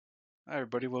Hi,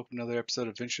 everybody. Welcome to another episode of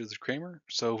Adventures with Kramer.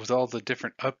 So, with all the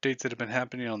different updates that have been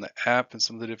happening on the app and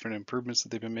some of the different improvements that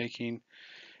they've been making,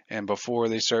 and before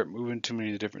they start moving too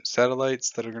many different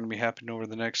satellites that are going to be happening over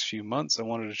the next few months, I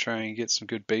wanted to try and get some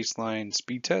good baseline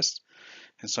speed tests.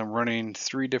 And so, I'm running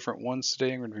three different ones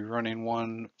today. I'm going to be running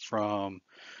one from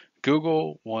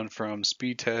Google, one from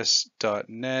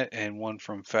speedtests.net, and one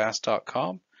from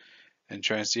fast.com, and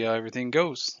try and see how everything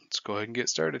goes. Let's go ahead and get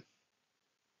started.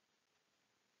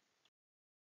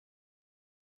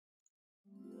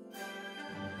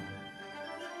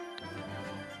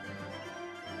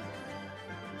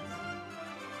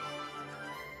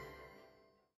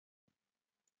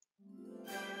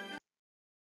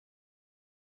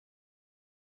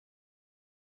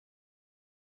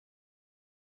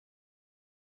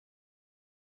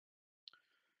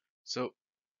 So,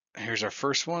 here's our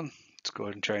first one. Let's go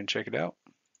ahead and try and check it out.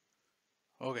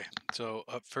 Okay, so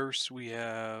up first we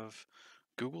have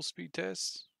Google speed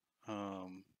tests.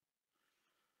 The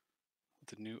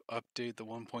new update, the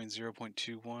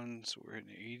 1.0.21, so we're hitting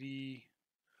 80.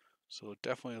 So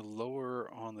definitely lower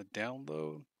on the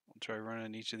download. I'll try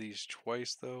running each of these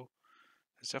twice though.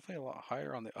 It's definitely a lot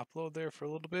higher on the upload there for a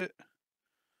little bit.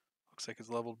 Looks like it's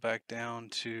leveled back down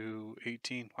to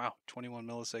 18. Wow, 21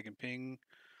 millisecond ping.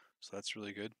 So that's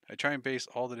really good. I try and base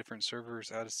all the different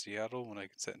servers out of Seattle when I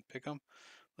can set and pick them.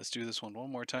 Let's do this one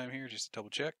more time here just to double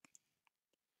check.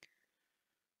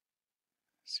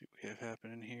 See what we have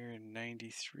happening here in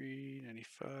 93,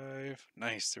 95.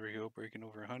 Nice, there we go, breaking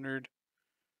over 100.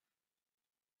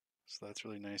 So that's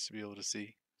really nice to be able to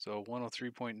see. So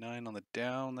 103.9 on the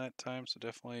down that time, so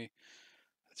definitely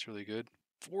that's really good.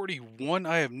 41,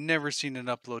 I have never seen an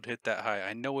upload hit that high.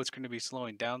 I know it's going to be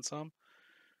slowing down some,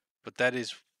 but that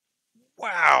is,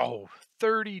 wow,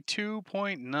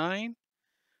 32.9.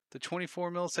 The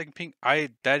 24 millisecond ping,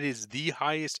 that is the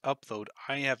highest upload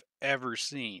I have ever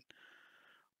seen.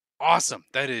 Awesome.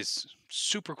 That is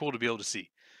super cool to be able to see.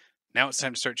 Now it's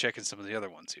time to start checking some of the other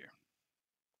ones here.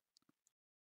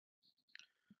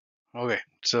 Okay,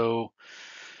 so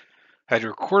I had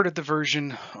recorded the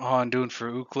version on doing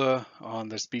for Ookla on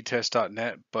the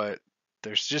speedtest.net, but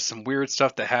there's just some weird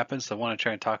stuff that happens. So I want to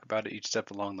try and talk about it each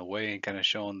step along the way and kind of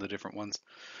showing the different ones.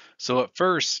 So at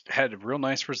first, had a real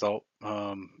nice result,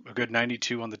 a good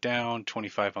 92 on the down,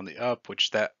 25 on the up,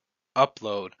 which that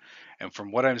upload, and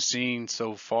from what I'm seeing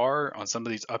so far on some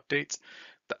of these updates,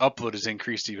 the upload has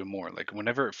increased even more. Like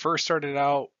whenever it first started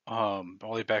out, all the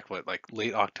way back like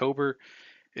late October,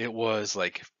 it was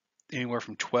like anywhere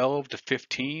from 12 to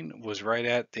 15 was right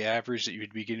at the average that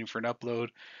you'd be getting for an upload.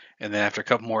 And then after a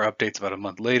couple more updates about a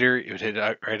month later, it would hit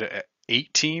right at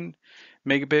 18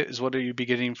 megabit is what you'd be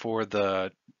getting for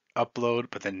the upload.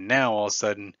 But then now all of a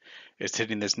sudden it's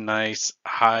hitting this nice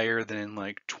higher than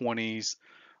like 20s.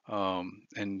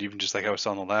 And even just like I was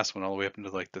on the last one, all the way up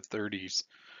into like the 30s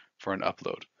for an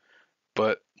upload.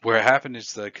 But where it happened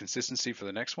is the consistency for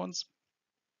the next ones.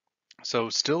 So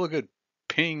still a good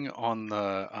ping on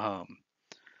the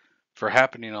for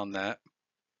happening on that.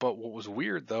 But what was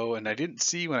weird though, and I didn't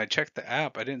see when I checked the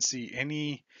app, I didn't see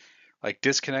any like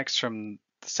disconnects from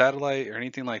the satellite or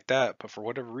anything like that. But for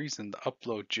whatever reason, the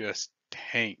upload just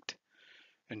tanked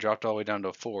and dropped all the way down to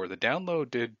a 4. The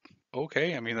download did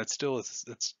okay. I mean, that's still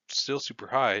super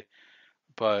high,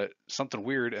 but something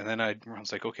weird. And then I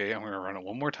was like, okay, I'm gonna run it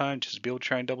one more time just to be able to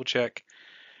try and double check.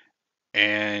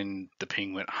 And the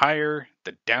ping went higher.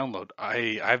 The download,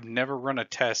 I've never run a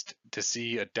test to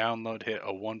see a download hit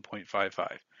a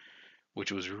 1.55, which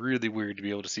was really weird to be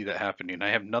able to see that happening.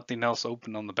 I have nothing else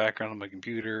open on the background of my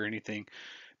computer or anything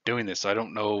doing this. So I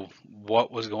don't know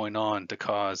what was going on to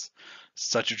cause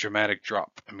such a dramatic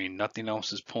drop. I mean, nothing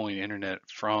else is pulling internet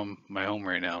from my home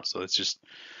right now, so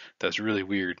that's really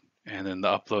weird. And then the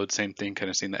upload, same thing, kind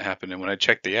of seen that happen. And when I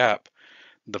checked the app,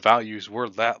 the values were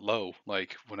that low.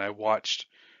 Like when I watched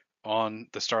on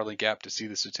the Starlink app to see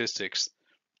the statistics,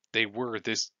 they were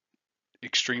this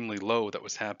extremely low that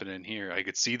was happening here. I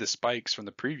could see the spikes from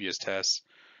the previous tests,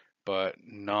 but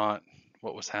not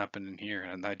what was happening here.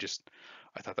 And I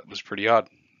thought that was pretty odd.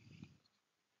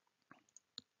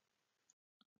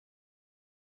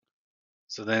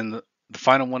 So then the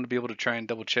final one to be able to try and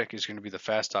double check is going to be the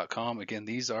fast.com. Again,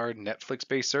 these are Netflix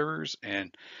based servers,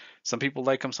 and some people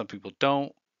like them, some people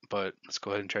don't. But let's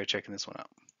go ahead and try checking this one out.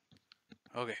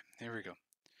 Okay, here we go.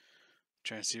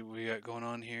 Trying to see what we got going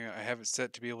on here. I have it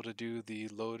set to be able to do the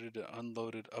loaded and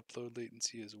unloaded upload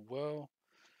latency as well.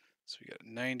 So we got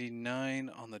 99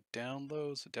 on the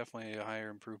download, so definitely a higher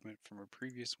improvement from our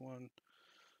previous one.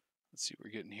 Let's see what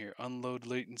we're getting here. Unload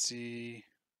latency,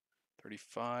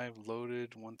 35,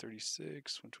 loaded,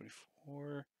 136,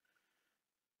 124.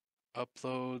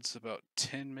 Uploads about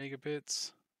 10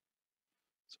 megabits.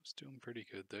 So it's doing pretty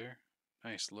good there.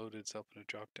 Nice, loaded's helping to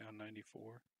drop down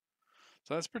 94.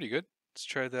 So that's pretty good. Let's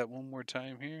try that one more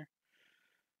time here.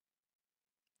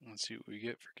 Let's see what we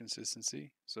get for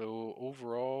consistency. So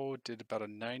overall, did about a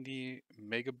 90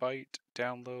 megabyte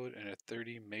download and a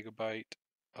 30 megabyte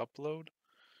upload.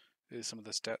 These are some of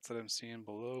the stats that I'm seeing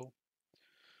below.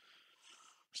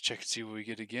 Let's check and see what we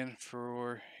get again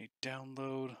for a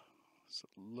download. So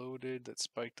loaded, that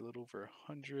spiked a little over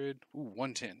 100. Ooh,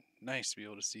 110. Nice to be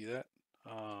able to see that.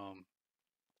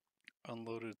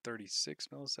 Unloaded 36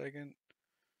 millisecond.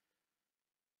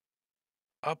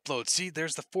 Upload. See,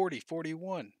 there's the 40,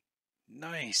 41.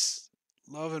 Nice.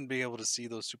 Loving being able to see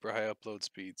those super high upload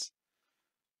speeds.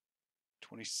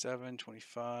 27,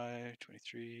 25,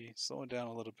 23. Slowing down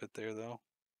a little bit there though.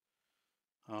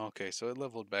 Okay, so it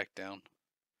leveled back down.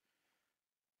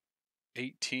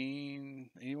 18,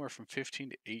 anywhere from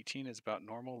 15 to 18 is about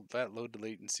normal. That load to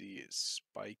latency is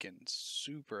spiking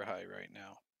super high right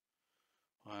now.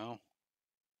 Wow.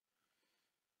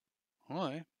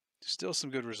 Well, still some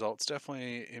good results.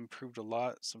 Definitely improved a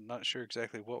lot. So I'm not sure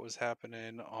exactly what was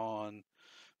happening on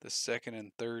the second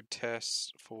and third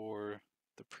tests for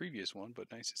the previous one,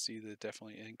 but nice to see the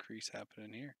definitely increase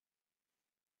happening here.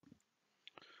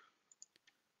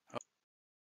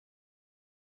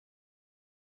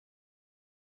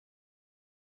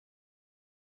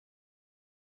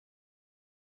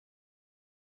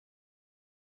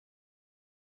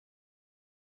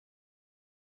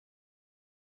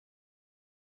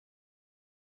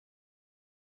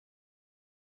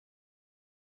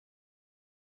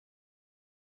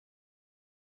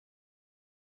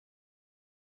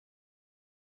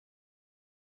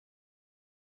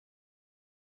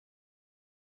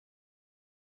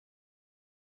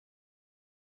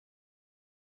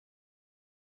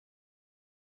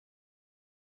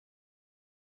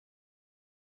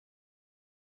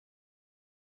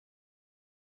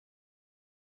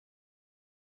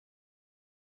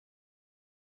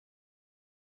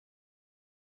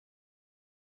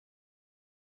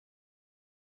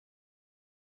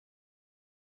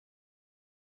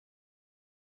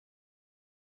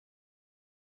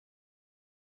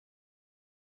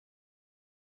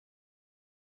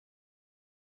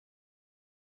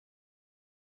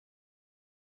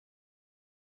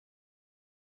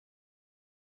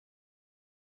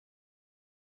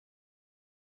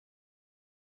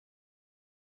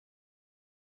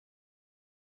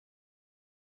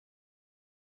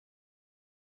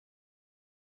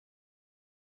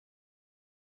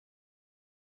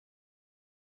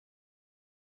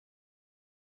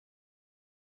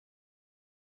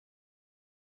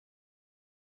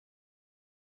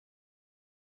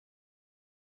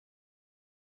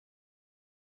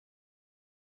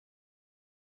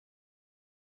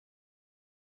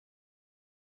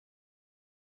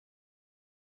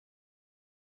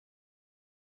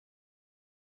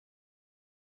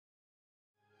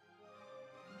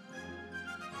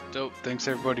 Dope. Thanks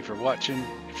everybody for watching.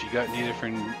 If you got any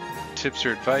different tips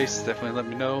or advice, definitely let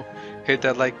me know. Hit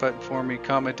that like button for me,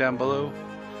 comment down below.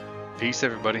 Peace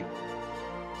everybody.